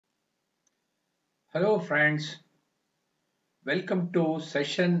Hello friends, welcome to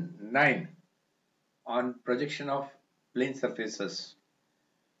session 9 on projection of plane surfaces.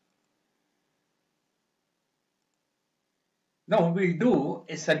 Now we'll do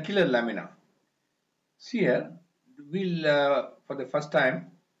a circular lamina. See here, we'll for the first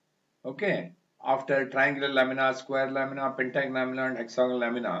time, okay, after triangular lamina, square lamina, pentagonal lamina and hexagonal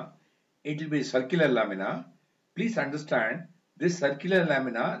lamina, it will be circular lamina. Please understand this circular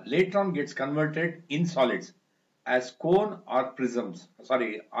lamina later on gets converted in solids as cone or prisms,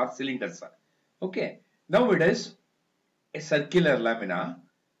 or cylinders. Okay, now it is a circular lamina.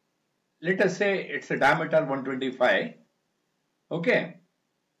 Let us say it's a diameter 125. Okay,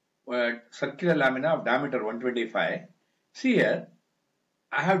 circular lamina of diameter 125. See here,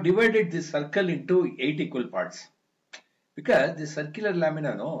 I have divided this circle into 8 equal parts because this circular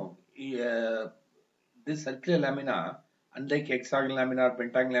lamina, this circular lamina, unlike hexagonal lamina or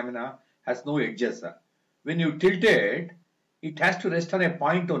pentagonal lamina, has no edges. When you tilt it, it has to rest on a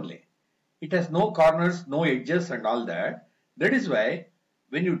point only. It has no corners, no edges and all that. That is why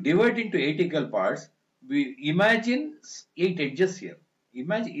when you divide into 8 equal parts, we imagine 8 edges here.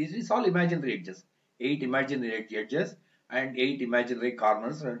 Imagine, it is all imaginary edges. 8 imaginary edges and 8 imaginary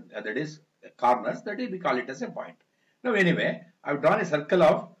corners, and that is corners, that is we call it as a point. Now anyway, I have drawn a circle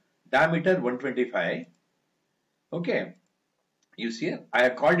of diameter 125. Okay, you see here, I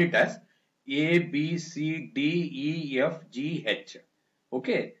have called it as A, B, C, D, E, F, G, H.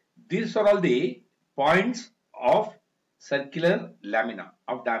 Okay, these are all the points of circular lamina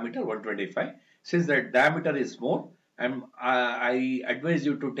of diameter 125. Since the diameter is small, I advise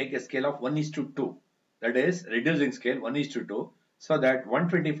you to take a scale of 1:2. That is reducing scale 1:2. So that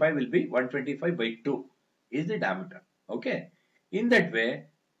 125 will be 125 by 2 is the diameter. Okay. In that way,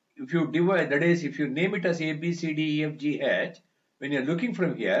 if you divide, that is if you name it as A, B, C, D, E, F, G, H, when you are looking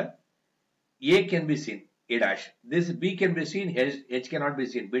from here, A can be seen, A dash. This B can be seen, H cannot be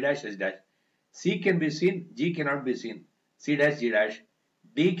seen, B dash, H dash. C can be seen, G cannot be seen, C dash, G dash.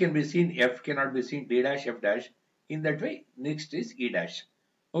 D can be seen, F cannot be seen, D dash, F dash. In that way, next is E dash.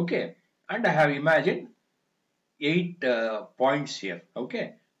 Okay. And I have imagined 8 points here.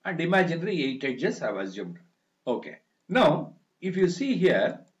 Okay. And imaginary 8 edges I have assumed. Okay. Now, if you see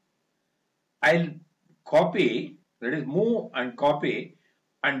here, I'll copy, that is move and copy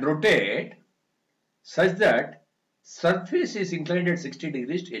and rotate such that surface is inclined at 60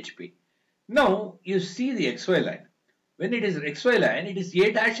 degrees to HP. Now you see the XY line. When it is XY line, it is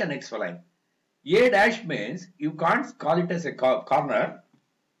A dash and XY line. A dash means you can't call it as a corner.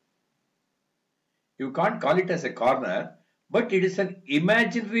 You can't call it as a corner, but it is an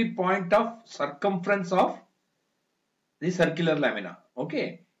imaginary point of circumference of the circular lamina.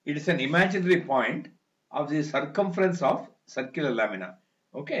 Okay, it is an imaginary point of the circumference of circular lamina.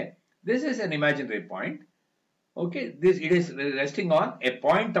 Okay, this is an imaginary point. Okay, it is resting on a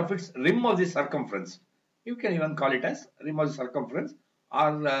point of its rim of the circumference. You can even call it as rim of the circumference,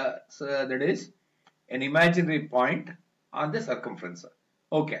 or that is an imaginary point on the circumference.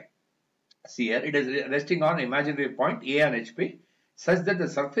 Okay, see here, it is resting on imaginary point A and HP such that the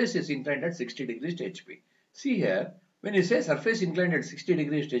surface is inclined at 60 degrees to HP. See here, when you say surface inclined at 60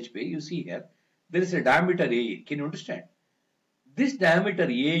 degrees to HP, you see here, there is a diameter AE. Can you understand? This diameter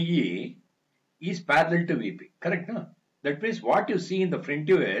AE is parallel to VP. Correct? No? That means what you see in the front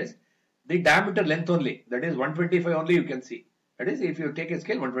view is the diameter length only. That is 125 only you can see. That is if you take a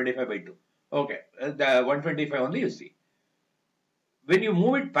scale 125 by 2. Okay. The 125 only you see. When you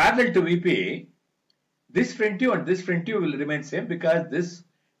move it parallel to VP, this front view and this front view will remain same because this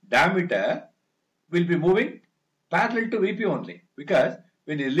diameter will be moving parallel to VP only. Because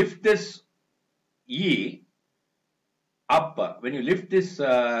when you lift this E up, when you lift this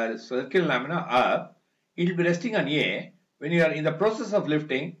circular lamina up, it will be resting on A. When you are in the process of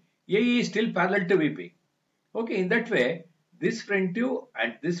lifting, AE is still parallel to VP. Okay, in that way, this front view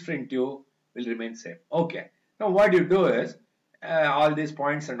and this front view will remain same. Okay, now what you do is, all these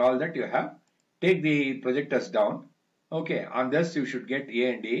points and all that you have, take the projectors down. Okay, on this you should get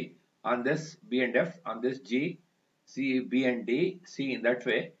A and E, on this B and F, on this G, C, B and D, C. In that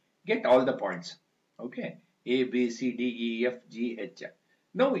way, get all the points. Okay, A, B, C, D, E, F, G, H.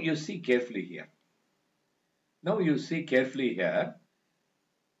 Now you see carefully here. Now you see carefully here.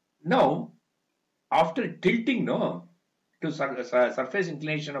 Now, after tilting to surface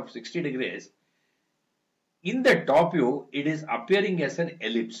inclination of 60 degrees, in the top view, it is appearing as an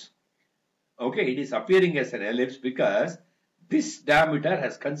ellipse. Okay, it is appearing as an ellipse because this diameter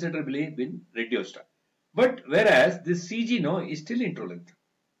has considerably been reduced. But whereas this CG is still in true length.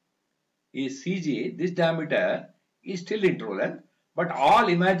 Is CG, this diameter is still in true length, but all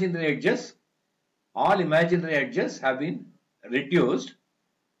imaginary edges all imaginary edges have been reduced,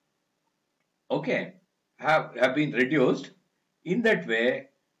 okay, have been reduced. In that way,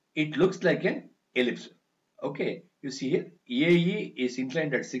 it looks like an ellipse. Okay, you see here, AE is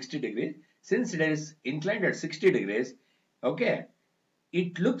inclined at 60 degrees. Since it is inclined at 60 degrees, okay,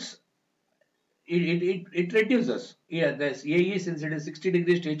 it looks, it reduces. Yeah, this AE, since it is 60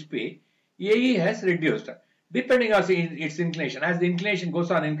 degrees to HP, AE has reduced depending on its inclination. As the inclination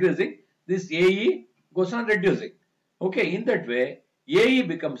goes on increasing, this AE goes on reducing. Okay, in that way, AE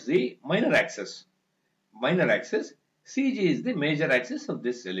becomes the minor axis. Minor axis. CG is the major axis of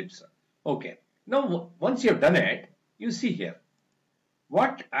this ellipse. Okay. Now, once you have done it, you see here.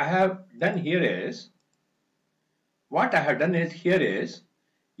 What I have done here is,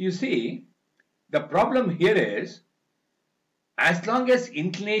 you see, the problem here is, as long as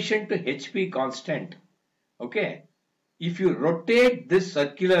inclination to HP constant, okay, if you rotate this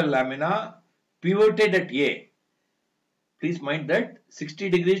circular lamina pivoted at A, please mind that 60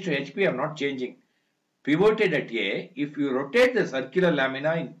 degrees to HP I am not changing. Pivoted at A, if you rotate the circular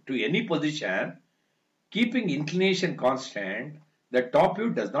lamina into any position, keeping inclination constant, the top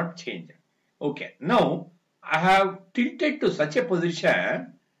view does not change. Okay, now I have tilted to such a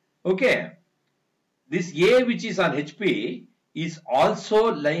position, okay, this A which is on HP is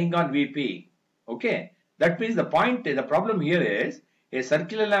also lying on VP. Okay, that means the problem here is a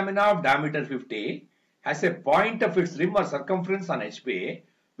circular lamina of diameter 50 has a point of its rim or circumference on HP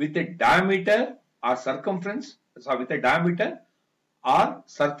with a diameter or circumference, with a diameter or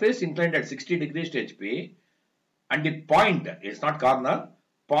surface inclined at 60 degrees to HP, and the point, it's not corner,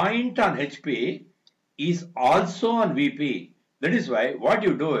 point on HP is also on VP. That is why what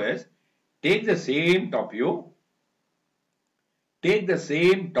you do is, take the same top view,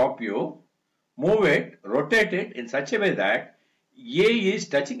 move it, rotate it in such a way that A is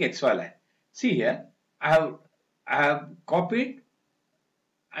touching XY line. See here, I have copied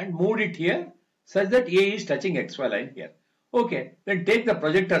and moved it here such that A is touching XY line here. Okay, then take the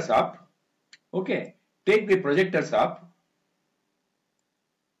projectors up. Okay, take the projectors up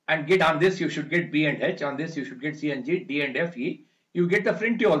and get on this, you should get B and H, on this you should get C and G, D and F, E. You get the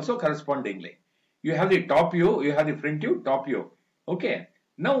front view also correspondingly. You have the top view, you have the front view, top view. Okay,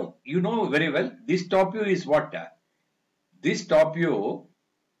 now you know very well this top view is what? This top view,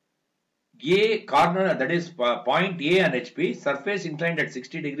 A corner, that is point A and HP, surface inclined at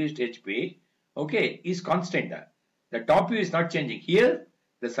 60 degrees to HP, okay, is constant. The top view is not changing. Here,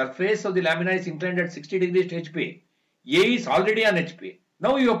 the surface of the lamina is inclined at 60 degrees to HP. A is already on HP.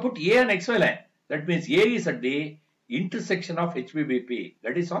 Now you have put A on XY line. That means A is at the intersection of HBVP.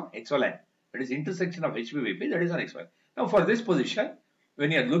 That is on XY line. That is intersection of HBVP. That is on XY line. Now for this position,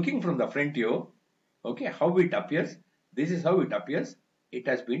 when you are looking from the front view, okay, how it appears. This is how it appears. It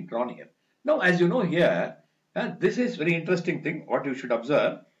has been drawn here. Now as you know here, this is very interesting thing what you should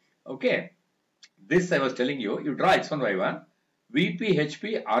observe. Okay, this I was telling you, you draw X1, Y1, VP,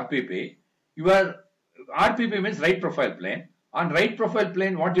 HP, RPP. Your RPP means right profile plane. On right profile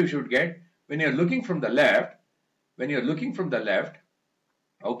plane, what you should get when you are looking from the left,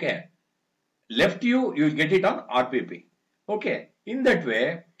 okay, left view, you will get it on RPP. Okay, in that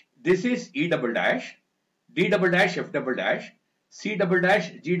way, this is E double dash, D double dash, F double dash, C double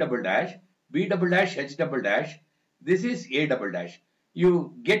dash, G double dash, B double dash, H double dash. This is A double dash.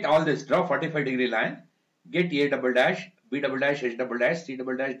 You get all this, draw 45 degree line, get A double dash, B double dash, H double dash, C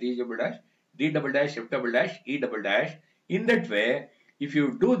double dash, D double dash, D double dash, F double dash, E double dash. In that way, if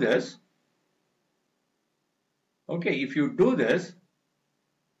you do this, okay, if you do this,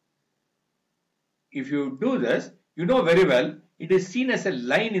 you know very well, it is seen as a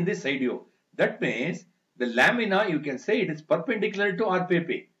line in the side view. That means the lamina, you can say it is perpendicular to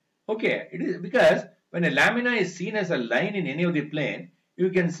RPP. Okay, it is because when a lamina is seen as a line in any of the plane,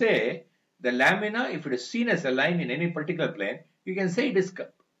 you can say the lamina, if it is seen as a line in any particular plane, you can say it is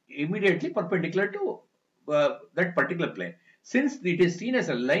immediately perpendicular to that particular plane. Since it is seen as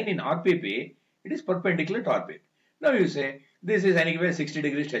a line in RPP, it is perpendicular to RPP. Now you say this is anyway 60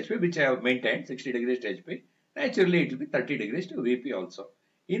 degrees to HP, which I have maintained 60 degrees to HP. Naturally, it will be 30 degrees to VP also.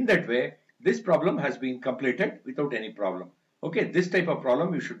 In that way, this problem has been completed without any problem. Okay, this type of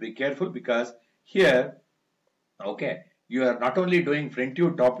problem you should be careful because here, okay, you are not only doing front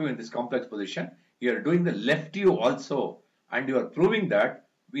view, top view in this complex position, you are doing the left view also, and you are proving that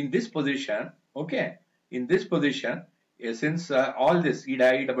in this position, okay, in this position, since all this E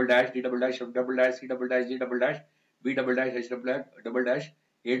double dash, D double dash, F double dash, C double dash, G double dash, B double dash, H double dash,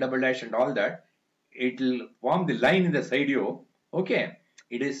 A double dash, and all that, it will form the line in the side view. Okay,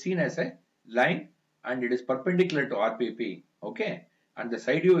 it is seen as a line and it is perpendicular to RPP. Okay, and the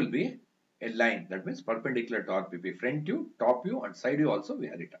side view will be a line, that means perpendicular to RPP, front view, top view and side view also we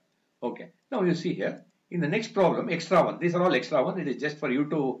have written. Okay, now you see here in the next problem, extra one, these are all extra one, it is just for you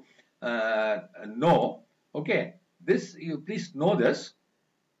to know. Okay, this you please know this.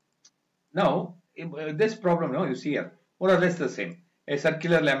 Now this problem now you see here more or less the same. A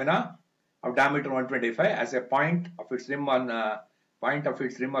circular lamina of diameter 125 as a point of its rim on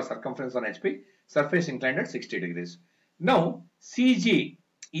or circumference on HP, surface inclined at 60 degrees. Now CG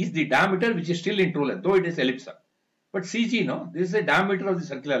is the diameter which is still in true length, though it is ellipsoid. But CG, no, this is the diameter of the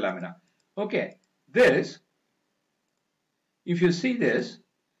circular lamina. Okay, this, if you see this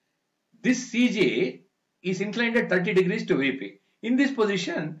CG is inclined at 30 degrees to VP. In this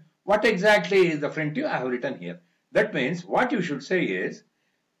position, what exactly is the front view? I have written here. That means what you should say is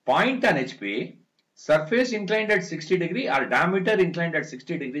point on HP, surface inclined at 60 degree or diameter inclined at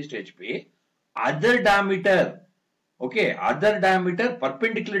 60 degrees to HP, other diameter, okay, other diameter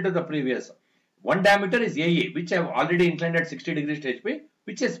perpendicular to the previous. One diameter is AE, which I have already inclined at 60 degrees to HP,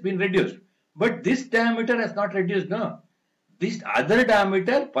 which has been reduced. But this diameter has not reduced, no. This other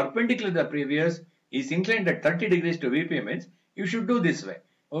diameter perpendicular to the previous is inclined at 30 degrees to VP, means you should do this way.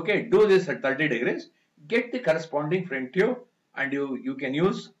 Okay, do this at 30 degrees, get the corresponding front view, and you can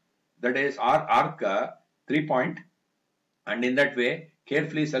use, that is arc 3 point, and in that way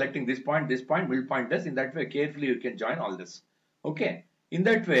carefully selecting this point will point this, in that way carefully you can join all this. Okay, in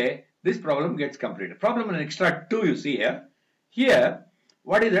that way this problem gets completed. Problem in extra 2 you see here. Here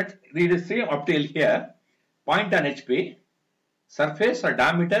what is that? Read the same up till here. Point on HP, surface or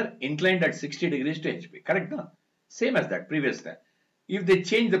diameter inclined at 60 degrees to HP. Correct, no? Same as that previous time. If they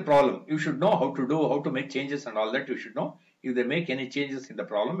change the problem, you should know how to make changes and all that you should know. If they make any changes in the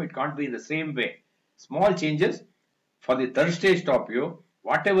problem, it can't be in the same way. Small changes for the third stage top view,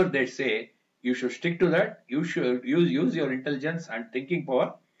 whatever they say, you should stick to that. You should use your intelligence and thinking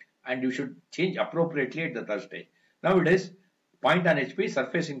power, and you should change appropriately at the third stage. Now it is point on HP,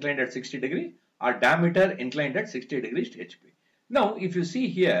 surface inclined at 60 degree or diameter inclined at 60 degrees to HP. Now if you see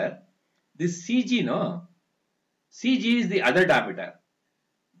here, this CG, no? CG is the other diameter.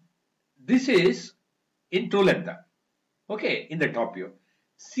 This is in true length. Okay, in the top view.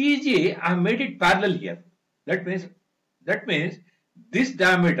 CG, I have made it parallel here. That means this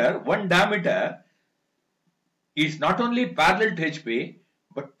diameter, one diameter, is not only parallel to HP,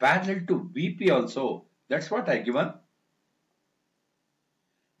 but parallel to VP also. That's what I given.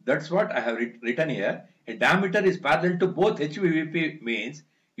 That's what I have written here. A diameter is parallel to both HVVP, means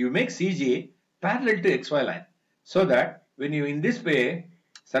you make CG parallel to XY line. So that when you in this way,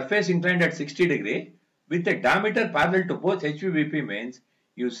 surface inclined at 60 degree with a diameter parallel to both HVVP, means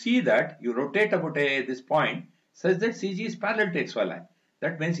you see that you rotate about this point such that CG is parallel to XY line.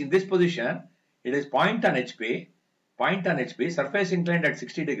 That means in this position, it is point on HP, surface inclined at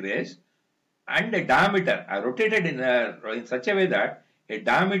 60 degrees and a diameter. I rotated in such a way that a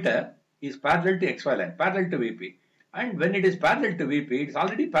diameter is parallel to XY line, parallel to VP. And when it is parallel to VP, it is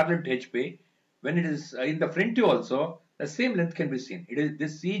already parallel to HP. When it is in the front view also, the same length can be seen. It is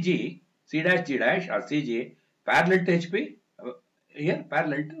this CG, C dash G dash or CG parallel to HP, here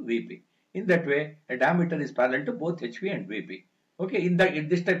parallel to VP. In that way, a diameter is parallel to both HP and VP. Okay, in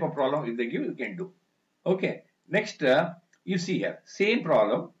this type of problem, if they give, you can do. Okay, next you see here, same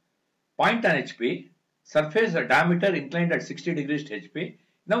problem, point on HP, surface or diameter inclined at 60 degrees to HP.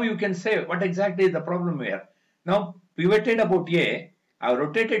 Now you can say what exactly is the problem here. Now pivoted about A, I have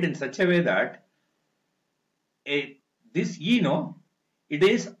rotated in such a way that this E, no, it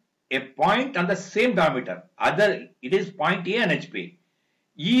is a point on the same diameter. It is point A on HP.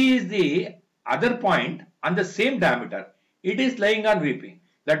 E is the other point on the same diameter. It is lying on VP.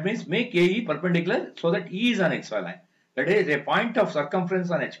 That means make AE perpendicular so that E is on XY line. That is a point of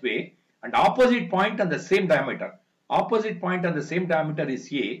circumference on HP and opposite point on the same diameter. Opposite point on the same diameter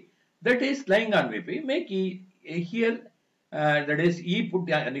is A. That is lying on VP. Make E here, that is E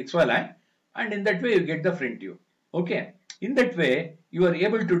put on XY line, and in that way you get the front view. Okay. In that way you are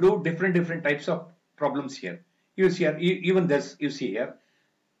able to do different types of problems here. You see here, even this you see here.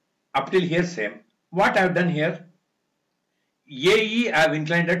 Up till here same. What I have done here, AE I have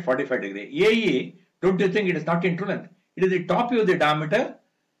inclined at 45 degree. AE, don't you think it is not in true length? It is the top view of the diameter.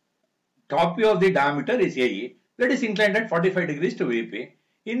 Top view of the diameter is AE. That is inclined at 45 degrees to VP.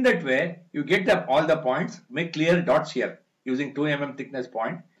 In that way, you get all the points, make clear dots here using 2 mm thickness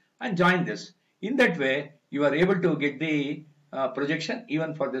point and join this. In that way, you are able to get the projection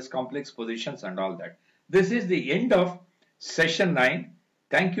even for this complex positions and all that. This is the end of session 9.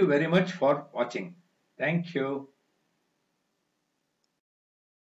 Thank you very much for watching. Thank you.